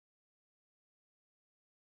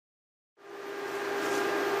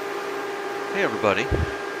Hey everybody,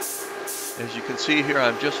 as you can see here,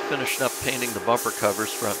 I'm just finishing up painting the bumper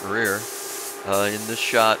covers front and rear. In this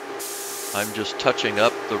shot I'm just touching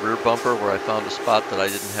up the rear bumper where I found a spot that I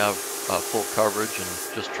didn't have full coverage and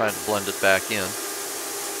just trying to blend it back in.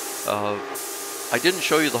 I didn't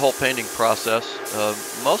show you the whole painting process.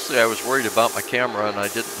 Mostly I was worried about my camera and I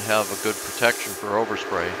didn't have a good protection for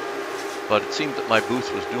overspray, but it seemed that my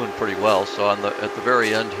booth was doing pretty well, so at the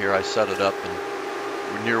very end here I set it up and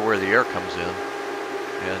near where the air comes in,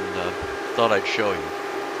 and thought I'd show you.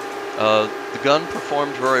 The gun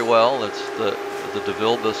performed very well. It's the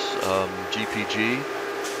DeVilbiss GPG.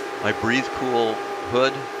 My Breathe Cool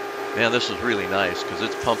hood, man, this is really nice because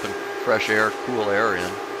it's pumping fresh air, cool air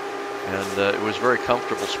in, and it was very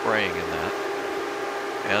comfortable spraying in that.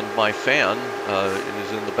 And my fan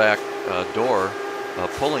is in the back door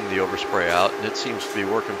pulling the overspray out, and it seems to be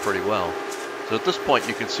working pretty well. So at this point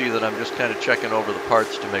you can see that I'm just kind of checking over the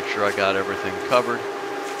parts to make sure I got everything covered,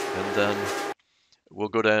 and then we'll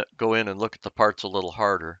go in and look at the parts a little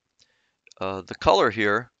harder. The color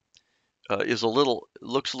here looks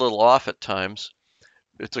a little off at times.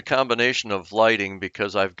 It's a combination of lighting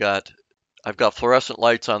because I've got fluorescent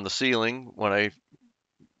lights on the ceiling. When I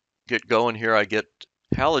get going here, I get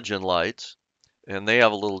halogen lights, and they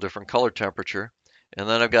have a little different color temperature. And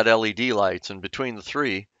then I've got LED lights, and between the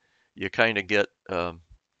three, you kind of get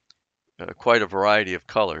quite a variety of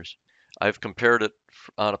colors. I've compared it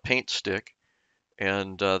on a paint stick,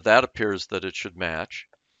 and that appears that it should match.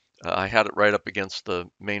 I had it right up against the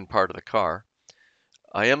main part of the car.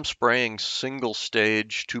 I am spraying single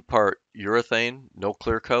stage 2-part urethane, no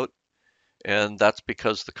clear coat, and that's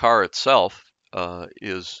because the car itself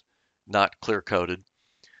is not clear coated.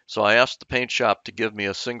 So I asked the paint shop to give me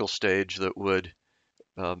a single stage that would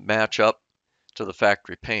match up to the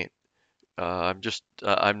factory paint. I'm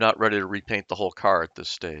not ready to repaint the whole car at this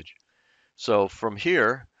stage. So from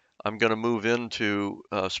here, I'm going to move into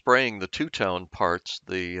spraying the two-tone parts,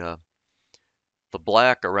 the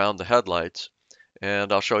black around the headlights,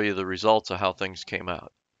 and I'll show you the results of how things came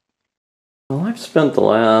out. Well, I've spent the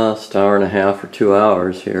last hour and a half or 2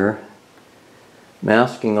 hours here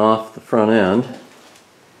masking off the front end,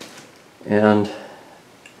 and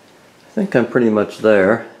I think I'm pretty much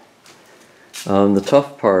there. The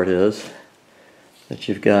tough part is that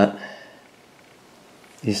you've got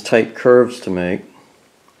these tight curves to make,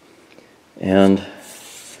 and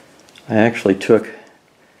I actually took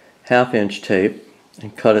 1/2-inch tape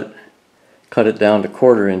and cut it down to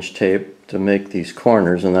 1/4-inch tape to make these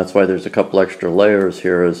corners, and that's why there's a couple extra layers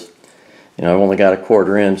here. I've only got a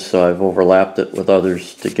 1/4 inch, so I've overlapped it with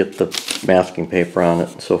others to get the masking paper on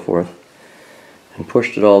it and so forth, and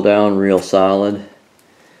pushed it all down real solid.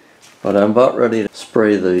 But I'm about ready to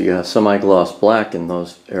spray the semi-gloss black in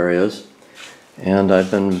those areas, and I've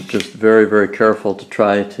been just very, very careful to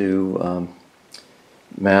try to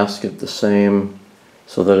mask it the same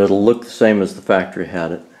so that it'll look the same as the factory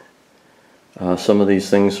had it. Some of these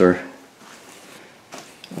things are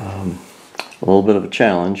a little bit of a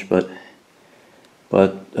challenge, but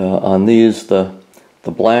on these the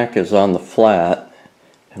black is on the flat,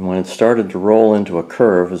 and when it started to roll into a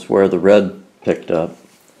curve is where the red picked up.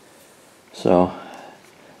 So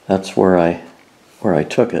that's where I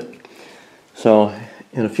took it. So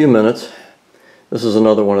in a few minutes, this is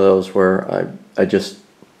another one of those where I just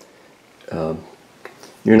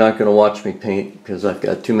you're not going to watch me paint because I've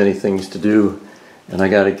got too many things to do, and I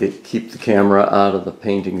got to keep the camera out of the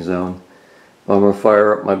painting zone. I'm going to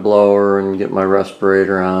fire up my blower and get my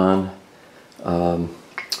respirator on,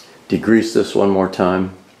 degrease this one more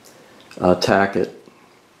time, tack it,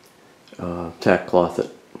 tack cloth it,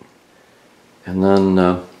 and then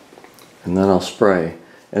I'll spray.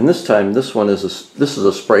 And this time, this is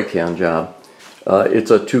a spray can job.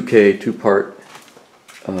 It's a 2K 2-part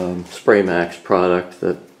Spray Max product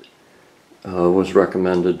that was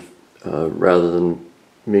recommended rather than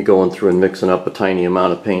me going through and mixing up a tiny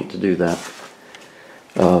amount of paint to do that.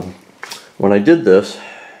 When I did this,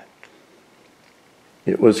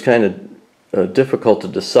 it was kind of difficult to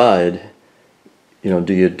decide,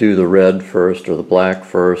 do you do the red first or the black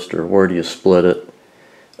first, or where do you split it?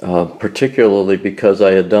 Particularly because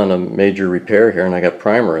I had done a major repair here and I got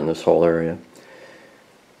primer in this whole area.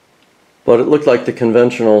 But it looked like the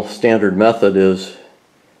conventional standard method is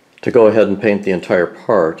to go ahead and paint the entire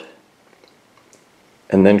part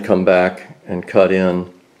and then come back and cut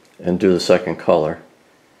in and do the second color.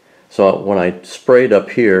 So when I sprayed up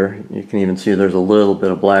here, you can even see there's a little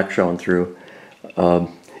bit of black showing through.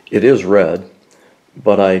 It is red,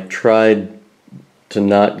 but I tried to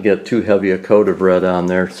not get too heavy a coat of red on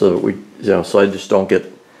there so that so I just don't get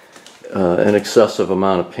an excessive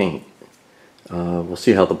amount of paint. We'll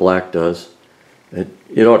see how the black does.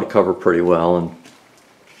 It ought to cover pretty well,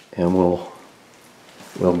 and we'll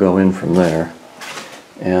go in from there.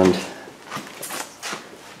 And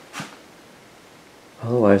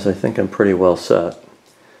otherwise, I think I'm pretty well set.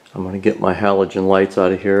 I'm going to get my halogen lights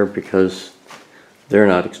out of here because they're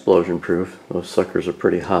not explosion proof. Those suckers are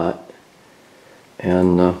pretty hot.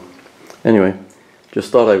 And anyway,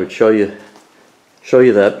 just thought I would show you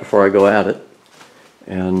that before I go at it.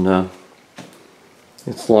 And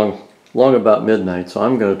it's long about midnight, so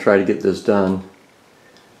I'm going to try to get this done.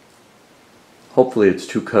 Hopefully it's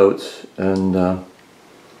 2 coats, and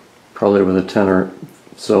probably with a 10 or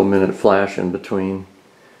so minute flash in between.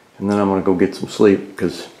 And then I'm going to go get some sleep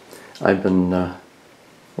because I've been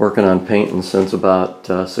working on painting since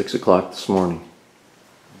about 6 o'clock this morning.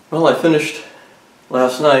 Well, I finished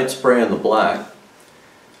last night spraying the black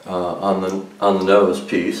on the nose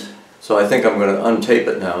piece, so I think I'm going to untape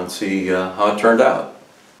it now and see how it turned out.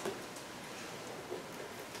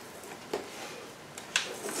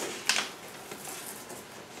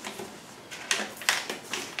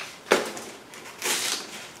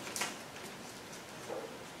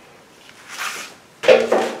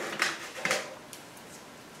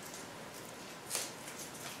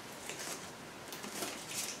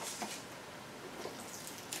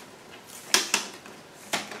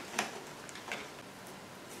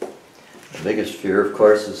 The biggest fear, of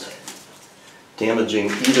course, is damaging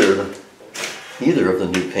either of the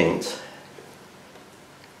new paints.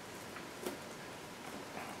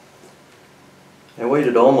 I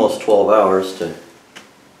waited almost 12 hours to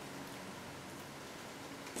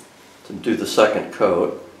do the second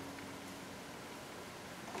coat.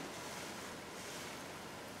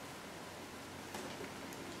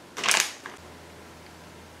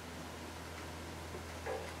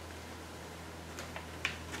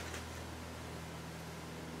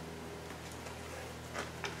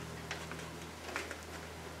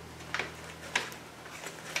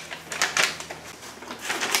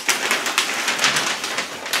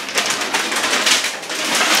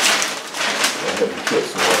 Get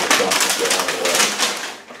some more stuff to get out of the way.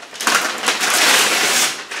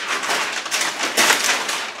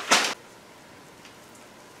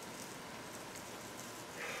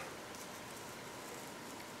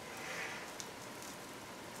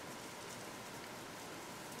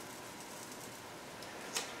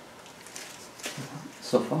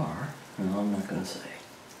 So far, no, I'm not going to say.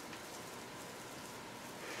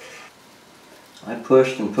 I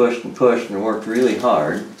pushed and pushed and pushed and worked really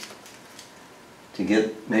hard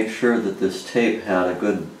to make sure that this tape had a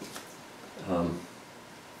good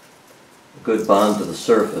bond to the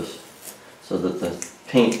surface so that the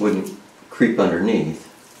paint wouldn't creep underneath.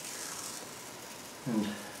 And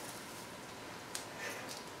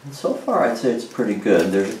so far I'd say it's pretty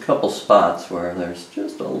good. There's a couple spots where there's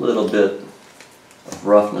just a little bit of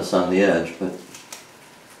roughness on the edge, but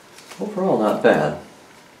overall not bad.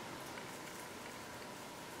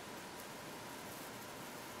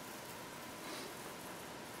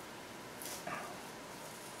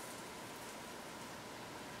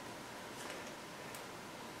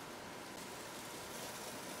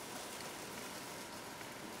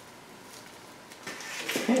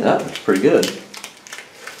 Hey, that looks pretty good.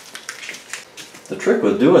 The trick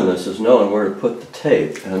with doing this is knowing where to put the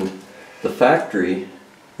tape, and the factory,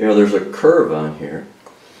 you know, there's a curve on here,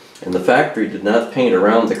 and the factory did not paint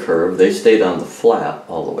around the curve. They stayed on the flap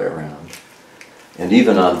all the way around. And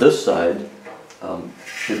even on this side,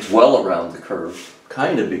 it's well around the curve,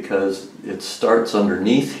 kind of because it starts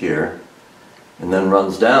underneath here and then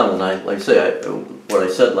runs down. And like I say, what I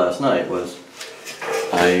said last night was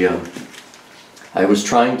I was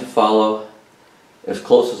trying to follow as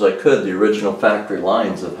close as I could the original factory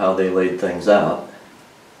lines of how they laid things out.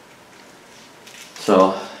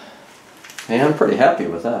 So, yeah, I'm pretty happy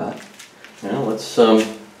with that. Now let's go over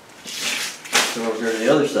here to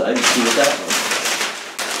the other side and see what that looks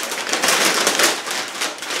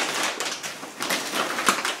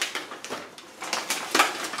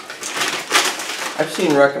like. I've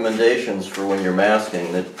seen recommendations for when you're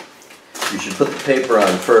masking that you should put the paper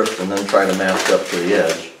on first and then try to mask up to the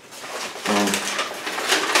edge. And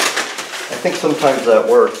I think sometimes that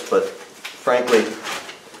works, but frankly,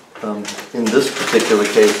 in this particular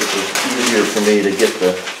case, it was easier for me to get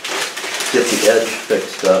the edge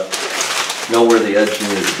fixed up, know where the edge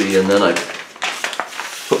needed to be, and then I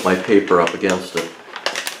put my paper up against it.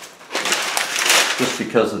 Just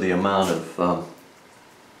because of the amount of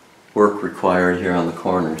work required here on the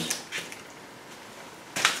corners.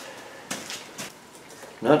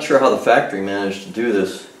 Not sure how the factory managed to do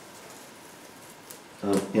this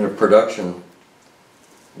in a production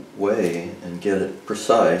way and get it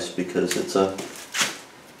precise, because it's a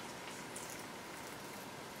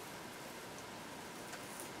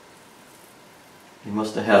you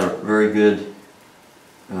must have had a very good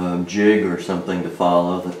jig or something to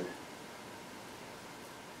follow. That.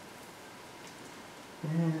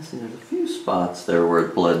 Yeah, see, there's a few spots there where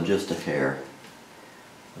it bled just a hair,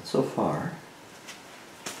 but so far.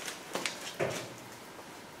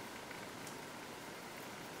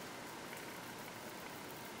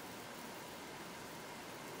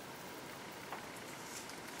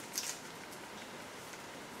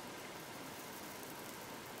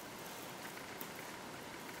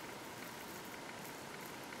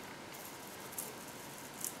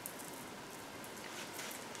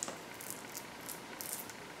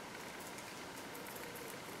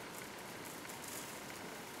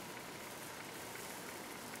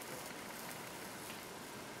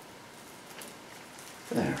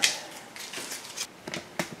 There.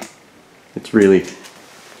 It's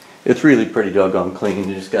really pretty doggone clean.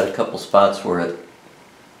 You just got a couple spots where it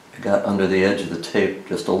got under the edge of the tape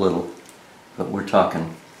just a little, but we're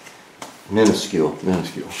talking minuscule.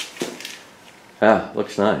 Ah,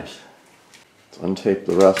 looks nice. Let's untape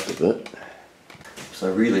the rest of it.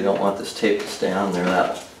 So I really don't want this tape to stay on there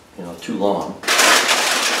that, too long.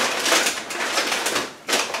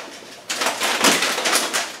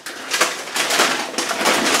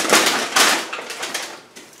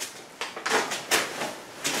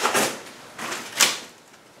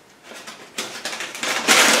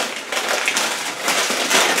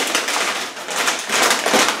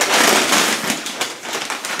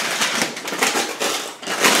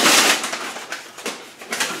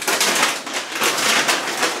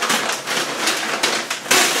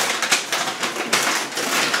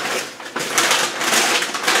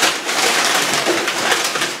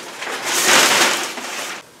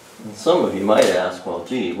 Some of you might ask, well,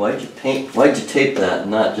 gee, why'd you tape that and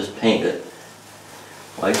not just paint it?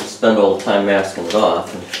 Why'd you spend all the time masking it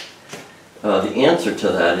off? And, the answer to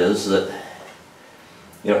that is that,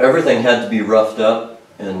 everything had to be roughed up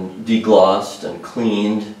and deglossed and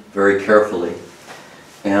cleaned very carefully,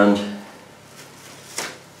 and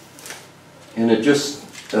it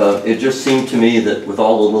just seemed to me that with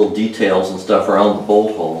all the little details and stuff around the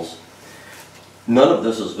bolt holes, none of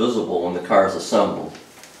this is visible when the car is assembled.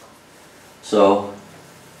 So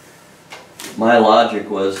my logic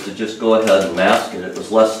was to just go ahead and mask it. It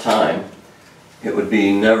was less time. It would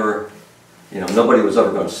be never, nobody was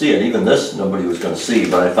ever going to see it. Even this, nobody was going to see.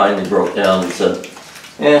 But I finally broke down and said,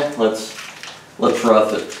 let's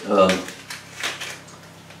rough it.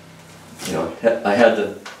 I had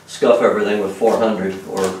to scuff everything with 400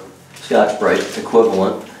 or Scotch-Brite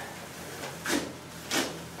equivalent.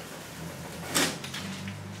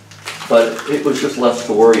 But it was just less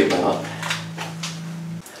to worry about.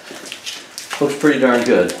 Looks pretty darn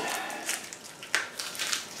good.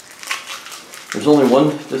 There's only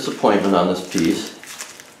one disappointment on this piece.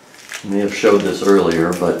 I may have showed this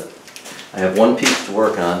earlier, but I have one piece to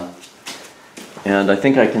work on, and I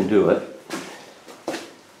think I can do it.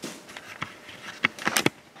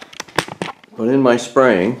 But in my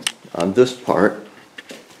spraying on this part,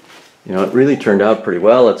 it really turned out pretty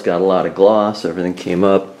well. It's got a lot of gloss, everything came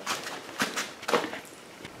up.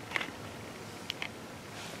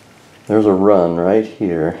 There's a run right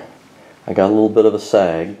here. I got a little bit of a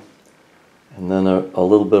sag, and then a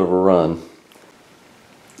little bit of a run.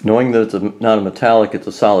 Knowing that it's not a metallic, it's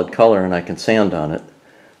a solid color, and I can sand on it,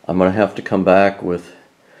 I'm going to have to come back with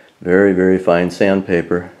very, very fine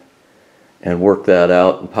sandpaper and work that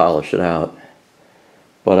out and polish it out.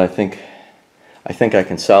 But I think I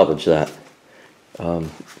can salvage that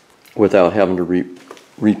without having to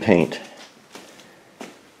repaint.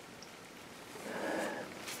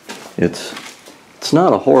 It's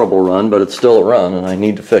not a horrible run, but it's still a run, and I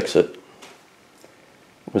need to fix it.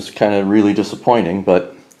 It was kind of really disappointing,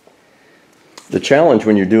 but the challenge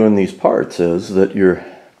when you're doing these parts is that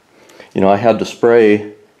I had to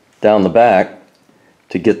spray down the back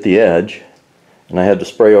to get the edge, and I had to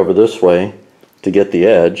spray over this way to get the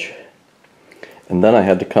edge, and then I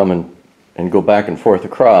had to come and go back and forth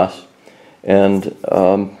across, and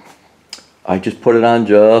I just put it on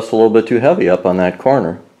just a little bit too heavy up on that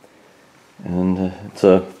corner. And it's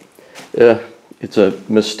a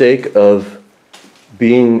mistake of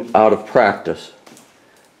being out of practice.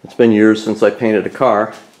 It's been years since I painted a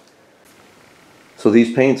car, so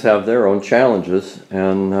these paints have their own challenges,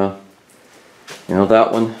 and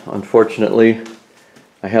that one, unfortunately,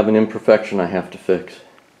 I have an imperfection I have to fix.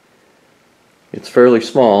 It's fairly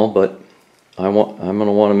small, but I'm going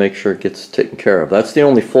to want to make sure it gets taken care of. That's the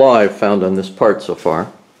only flaw I've found on this part so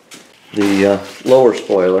far. the lower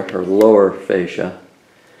spoiler, or the lower fascia,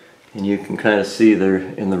 and you can kind of see there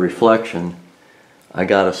in the reflection, I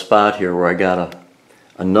got a spot here where I got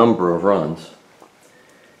a number of runs.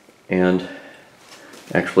 And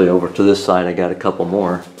actually over to this side I got a couple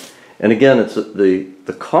more. And again, it's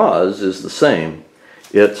the cause is the same.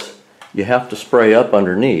 It's you have to spray up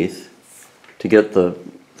underneath to get the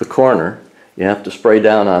corner. You have to spray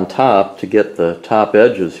down on top to get the top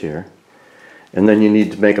edges here. And then you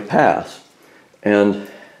need to make a pass. And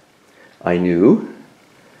I knew,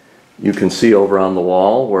 you can see over on the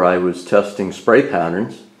wall where I was testing spray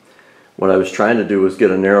patterns, what I was trying to do was get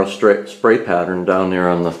a narrow straight spray pattern down there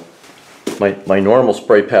on the, my normal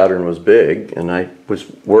spray pattern was big, and I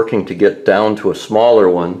was working to get down to a smaller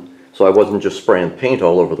one so I wasn't just spraying paint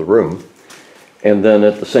all over the room. And then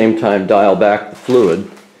at the same time dial back the fluid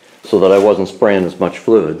so that I wasn't spraying as much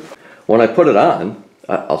fluid. When I put it on,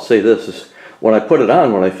 I'll say this, is when I put it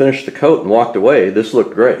on, when I finished the coat and walked away, this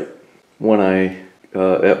looked great. When I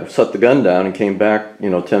set the gun down and came back,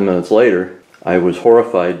 10 minutes later, I was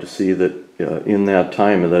horrified to see that in that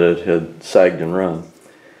time that it had sagged and run.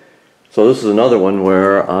 So this is another one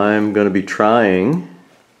where I'm going to be trying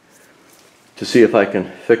to see if I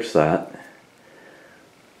can fix that.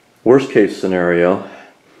 Worst case scenario,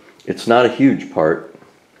 it's not a huge part.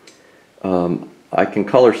 I can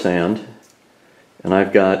color sand, and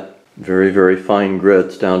I've got very, very fine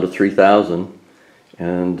grits down to 3000,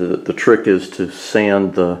 and the trick is to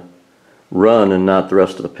sand the run and not the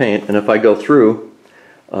rest of the paint. And if I go through,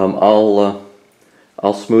 I'll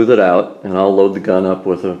smooth it out, and I'll load the gun up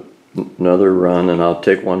with another run, and I'll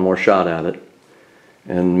take one more shot at it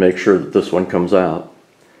and make sure that this one comes out.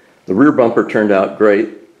 The rear bumper turned out great.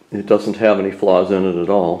 It doesn't have any flaws in it at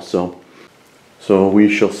all, so we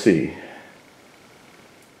shall see.